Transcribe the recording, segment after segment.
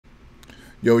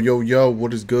Yo, yo, yo,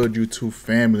 what is good, YouTube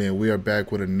family? And we are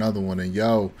back with another one. And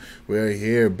yo, we're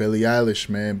here, Billie Eilish,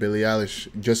 man. Billie Eilish.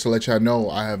 Just to let y'all know,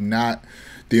 I have not.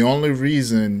 The only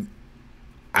reason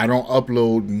I don't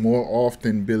upload more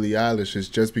often Billie Eilish is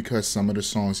just because some of the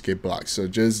songs get blocked. So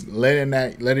just letting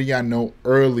y'all know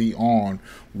early on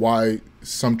why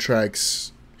some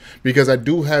tracks, because I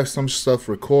do have some stuff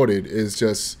recorded, is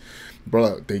just,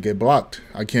 bro, they get blocked.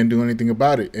 I can't do anything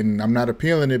about it, and I'm not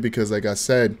appealing it because, like I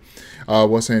said,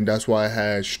 was saying that's why I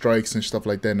had strikes and stuff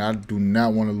like that. And I do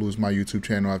not want to lose my YouTube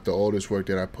channel after all this work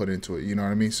that I put into it. You know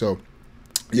what I mean? So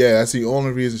yeah, that's the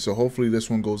only reason. So hopefully this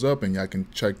one goes up and y'all can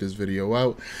check this video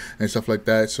out and stuff like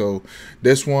that. So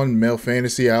this one, Male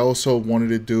Fantasy, I also wanted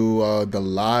to do the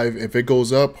live. If it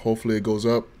goes up, hopefully it goes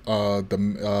up.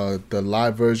 The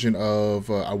live version of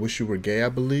I Wish You Were Gay, I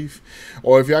believe.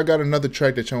 Or if y'all got another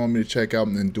track that y'all want me to check out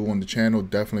and do on the channel,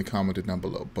 definitely comment it down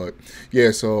below. But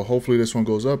yeah, so hopefully this one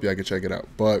goes up. Y'all can check it out.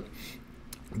 But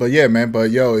yeah, man.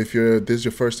 But yo, if this is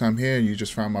your first time here and you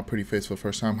just found my pretty face for the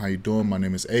first time, how you doing? My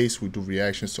name is Ace. We do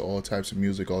reactions to all types of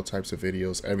music, all types of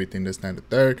videos, everything this, that, and the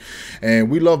third. And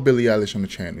we love Billie Eilish on the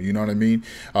channel. You know what I mean?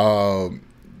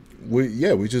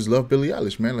 We just love Billie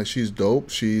Eilish, man. Like, she's dope.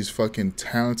 She's fucking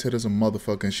talented as a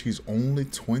motherfucker. And she's only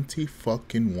 20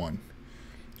 fucking one.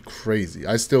 Crazy.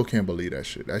 I still can't believe that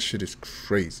shit. That shit is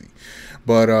crazy.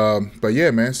 But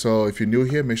yeah, man. So if you're new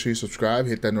here, make sure you subscribe,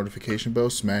 hit that notification bell,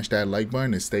 smash that like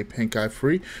button, and stay pink eye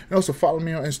free. And also follow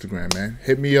me on Instagram, man.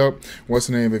 Hit me up. What's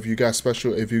the name? If you got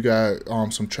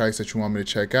some tracks that you want me to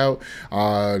check out,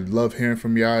 love hearing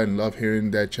from y'all and love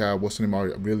hearing that y'all, what's the name, are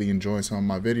really enjoying some of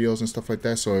my videos and stuff like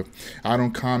that. So if I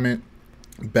don't comment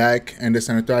back and this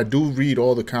and the third, I do read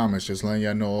all the comments, just letting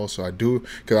y'all know. Also, I do,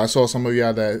 because I saw some of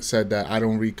y'all that said that I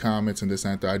don't read comments and this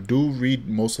and the third. I do read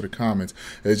most of the comments.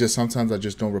 It's just sometimes I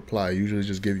just don't reply. I usually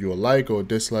just give you a like or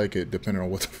dislike it, depending on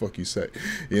what the fuck you say,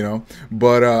 you know.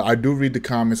 But I do read the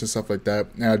comments and stuff like that,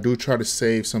 and I do try to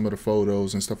save some of the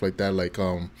photos and stuff like that.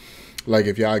 Like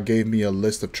if y'all gave me a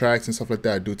list of tracks and stuff like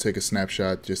that, I do take a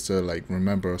snapshot just to like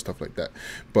remember or stuff like that.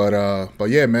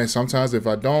 But yeah, man, sometimes if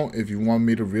you want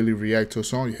me to really react to a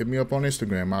song, you hit me up on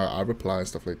Instagram. I reply and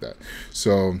stuff like that.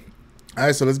 So all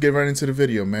right, so let's get right into the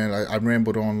video, man. I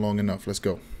rambled on long enough. Let's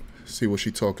go see what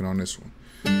she's talking on this one.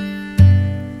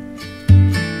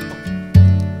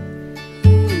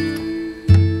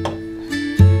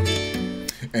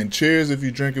 And cheers if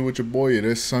you drink it with your boy. It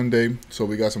is Sunday, so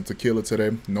we got some tequila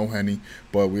today. No Henny,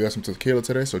 but we got some tequila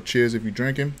today. So cheers if you're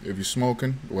drinking, if you're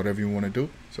smoking, whatever you want to do.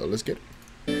 So let's get it.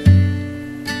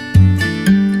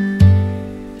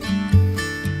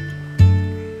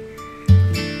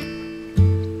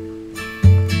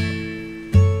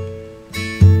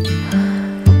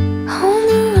 Home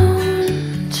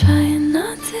alone, trying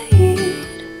not to eat,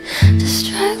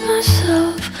 distract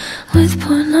myself with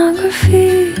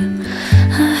pornography.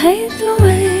 I hate the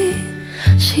way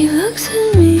she looks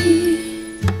at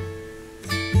me.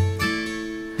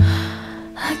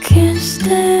 I can't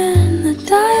stand the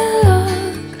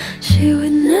dialogue. She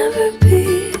would never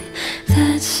be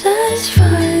that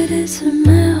satisfied. It's a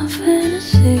male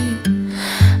fantasy.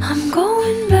 I'm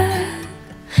going back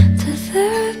to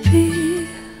therapy.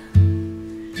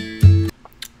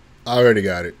 I already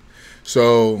got it.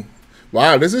 So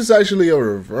wow, this is actually a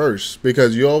reverse,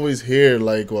 because you always hear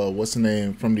like, well, what's the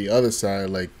name, from the other side,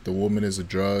 like the woman is a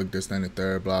drug, this, that, and the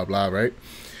third, blah, blah, right?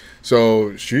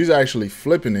 So she's actually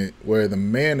flipping it, where the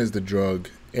man is the drug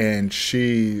and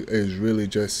she is really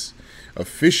just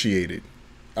officiated.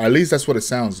 At least that's what it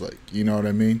sounds like, you know what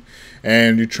I mean?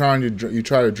 And you try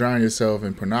to drown yourself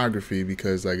in pornography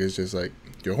because, like, it's just like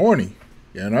you're horny,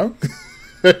 you know?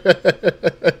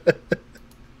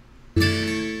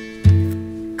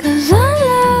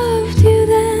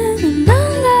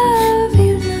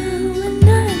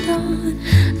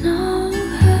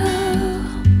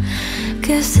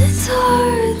 Guess it's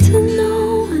hard to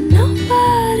know when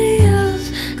nobody else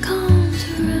comes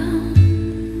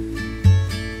around.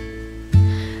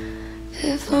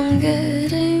 If I'm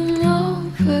getting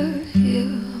over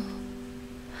you,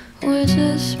 we're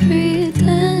just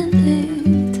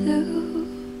pretending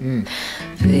to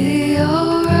be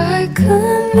alright.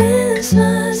 Convince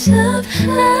myself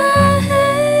I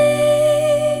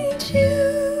hate you.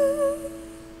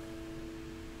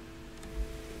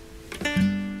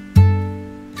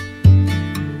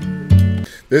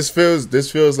 This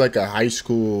feels like a high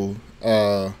school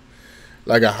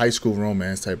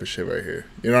romance type of shit right here.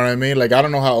 You know what I mean? Like, I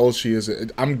don't know how old she is.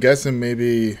 I'm guessing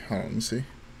maybe, hold on, let me see.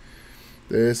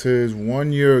 This is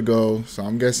 1 year ago, so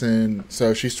I'm guessing,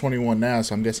 so she's 21 now,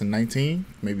 so I'm guessing 19,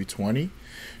 maybe 20.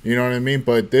 You know what I mean?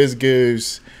 But this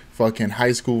gives fucking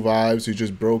high school vibes. You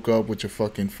just broke up with your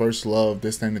fucking first love,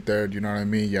 this, that, and the third. You know what I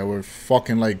mean? Yeah, we're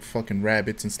fucking like fucking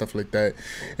rabbits and stuff like that.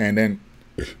 And then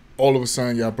all of a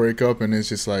sudden, y'all break up, and it's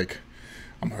just like,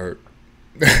 I'm hurt.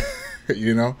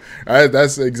 You know,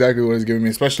 that's exactly what it's giving me,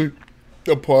 especially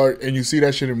the part, and you see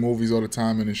that shit in movies all the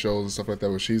time and in shows and stuff like that,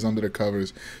 where she's under the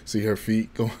covers, see her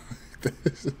feet go like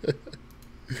this.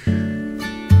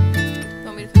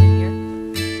 Want me to put it here?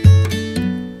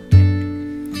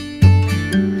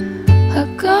 I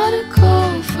got a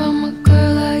call from a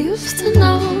girl I used to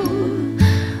know.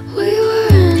 We were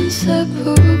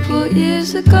inseparable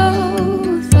years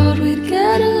ago. Thought we'd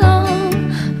get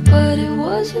along, but it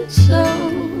wasn't so.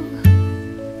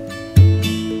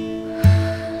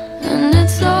 And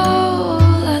it's all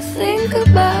I think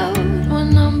about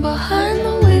when I'm behind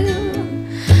the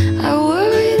wheel. I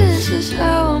worry this is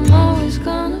how I'm always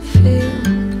gonna feel,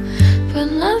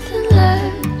 but nothing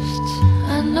lasts,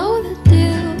 I know the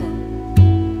deal.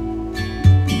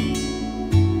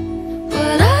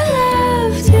 But I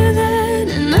loved you then,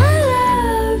 and I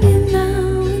love you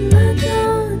now, and I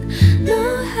don't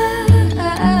know how.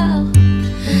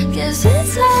 Guess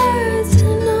it's hard to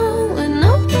know when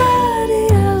nobody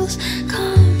else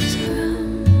comes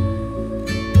around.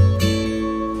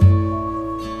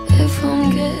 If I'm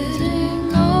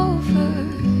getting over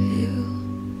you,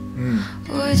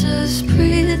 or just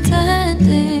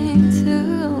pretending to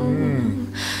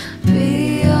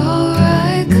be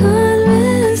alright,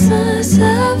 convince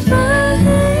myself I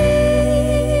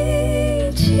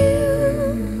hate you.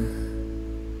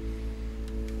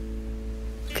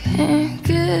 Can't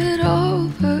get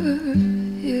over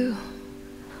you,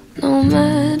 no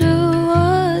matter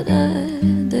what I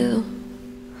do.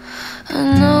 I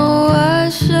know I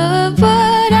should,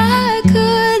 but I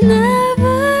could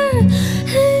never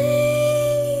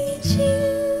hate you.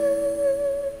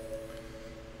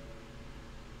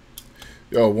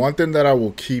 Yo, one thing that I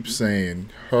will keep saying,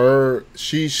 the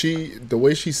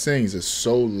way she sings is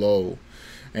so low,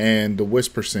 and the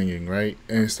whisper singing, right,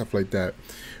 and stuff like that.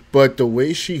 But the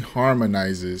way she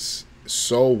harmonizes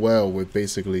so well with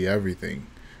basically everything,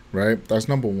 right? That's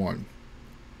number one.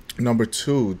 Number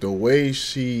two, the way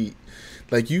she,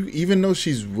 like, you, even though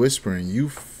she's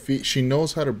whispering, she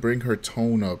knows how to bring her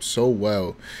tone up so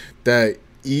well that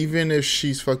even if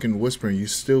she's fucking whispering, you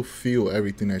still feel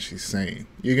everything that she's saying.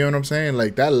 You get what I'm saying?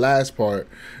 Like, that last part,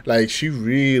 like, she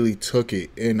really took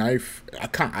it, and I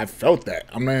felt that.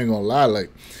 I'm not even gonna lie, like,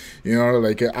 you know,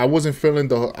 like, I wasn't feeling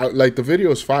like, the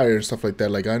video is fire and stuff like that.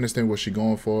 Like, I understand what she's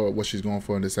going for,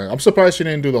 and this. I'm surprised she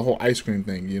didn't do the whole ice cream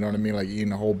thing. You know what I mean? Like,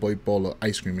 eating a whole big bowl of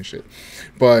ice cream and shit.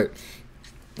 But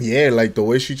yeah, like, the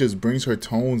way she just brings her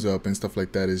tones up and stuff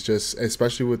like that is just,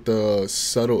 especially with the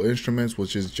subtle instruments,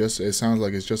 which is just, it sounds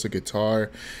like it's just a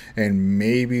guitar and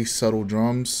maybe subtle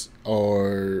drums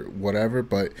or whatever.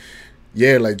 But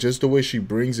yeah, like, just the way she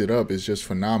brings it up is just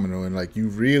phenomenal, and like, you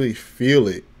really feel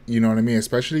it. You know what I mean?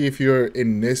 Especially if you're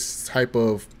in this type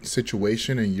of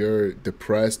situation and you're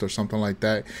depressed or something like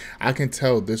that, I can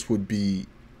tell this would be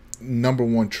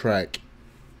 #1 track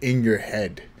in your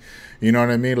head. You know what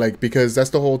I mean? Like, because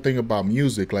that's the whole thing about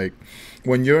music. Like,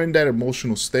 when you're in that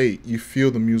emotional state, you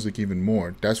feel the music even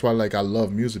more. That's why, like, I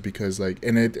love music, because, like,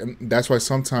 and that's why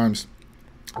sometimes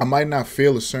I might not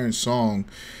feel a certain song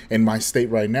in my state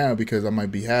right now, because I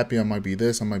might be happy, I might be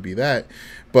this, I might be that.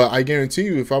 But I guarantee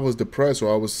you, if I was depressed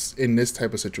or I was in this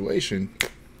type of situation,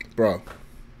 bro,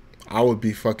 I would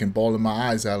be fucking bawling my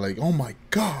eyes out, like, oh my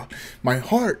God, my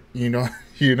heart, you know,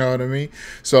 you know what I mean?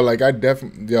 So, like, I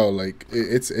definitely, like,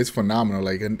 it's phenomenal.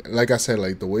 Like, and like I said,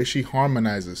 like, the way she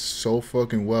harmonizes so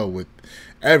fucking well with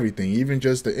everything, even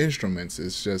just the instruments,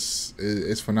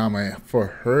 it's phenomenal for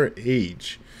her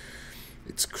age.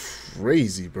 It's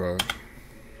crazy, bro.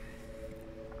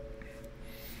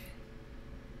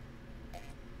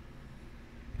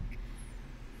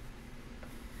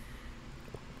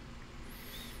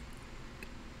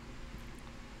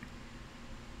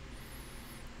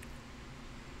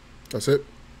 That's it?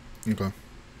 Okay.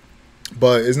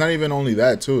 But it's not even only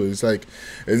that, too. It's like,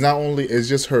 it's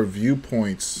just her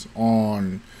viewpoints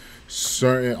on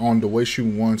the way she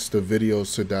wants the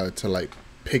videos to like,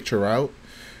 picture out.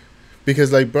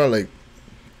 Because, like, bro, like,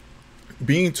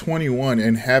 being 21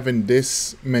 and having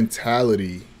this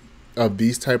mentality of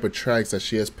these type of tracks that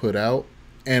she has put out,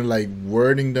 and, like,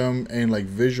 wording them and, like,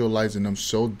 visualizing them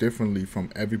so differently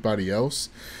from everybody else,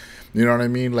 you know what I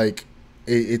mean? Like,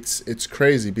 it's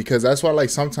crazy, because that's why, like,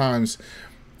 sometimes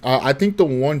I think the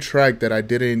one track that I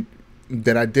didn't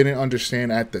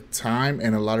understand at the time,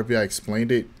 and a lot of you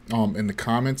explained it in the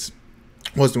comments,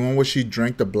 was the one where she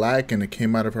drank the black and it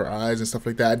came out of her eyes and stuff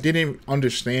like that. I didn't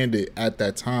understand it at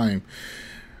that time,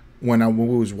 when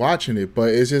we was watching it.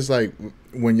 But it's just like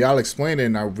when y'all explained it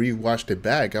and I rewatched it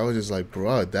back, I was just like,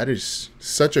 bruh, that is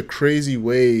such a crazy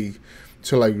way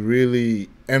to like really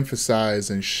emphasize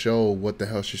and show what the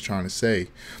hell she's trying to say.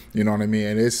 You know what I mean?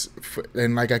 And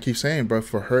and like I keep saying, bro,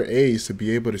 for her age to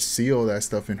be able to see all that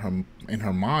stuff in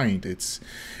her mind, it's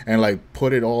and like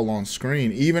put it all on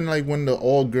screen. Even like when the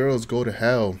All Girls Go to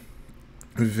Hell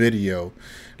video,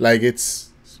 like it's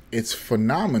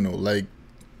phenomenal.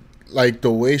 Like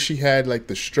the way she had like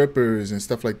the strippers and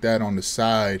stuff like that on the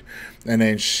side, and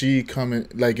then she coming,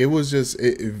 like it was just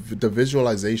the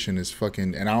visualization is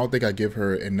fucking, and I don't think I give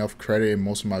her enough credit in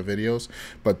most of my videos,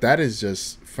 but that is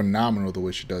just phenomenal the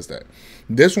way she does that.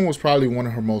 This one was probably one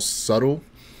of her most subtle,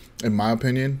 in my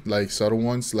opinion, like subtle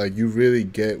ones. Like you really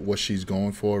get what she's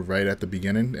going for right at the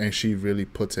beginning, and she really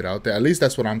puts it out there. At least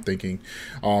that's what I'm thinking.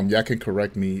 Y'all can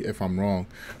correct me if I'm wrong,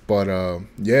 but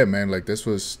yeah, man, like that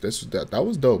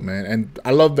was dope, man. And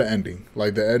I love the ending.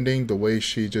 Like the ending, the way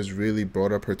she just really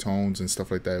brought up her tones and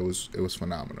stuff like that. It was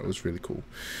phenomenal. It was really cool.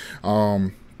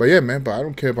 But yeah, man. But I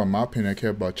don't care about my opinion. I care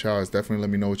about y'all. Definitely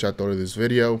let me know what y'all thought of this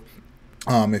video.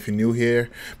 If you're new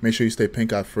here, make sure you stay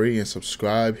pink eye free and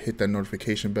subscribe, hit that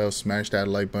notification bell, smash that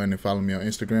like button, and follow me on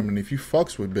Instagram. And if you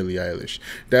fucks with Billie Eilish,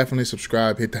 definitely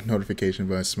subscribe, hit that notification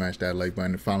button, smash that like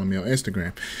button, and follow me on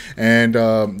Instagram. And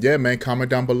yeah, man, comment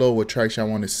down below what tracks y'all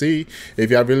want to see. If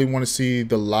y'all really want to see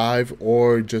the live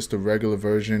or just the regular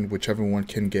version, whichever one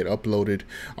can get uploaded,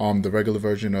 the regular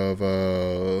version of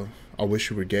I Wish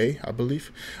You Were Gay, I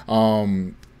believe.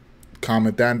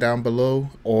 Comment that down below,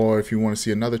 or if you want to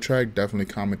see another track,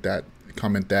 definitely comment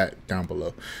that down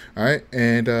below. All right,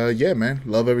 and yeah, man,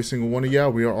 love every single one of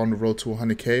y'all. We are on the road to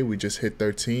 100K. We just hit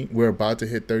 13. We're about to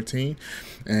hit 13,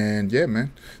 and yeah,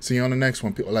 man, see you on the next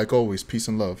one. Like always, peace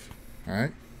and love. All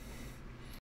right.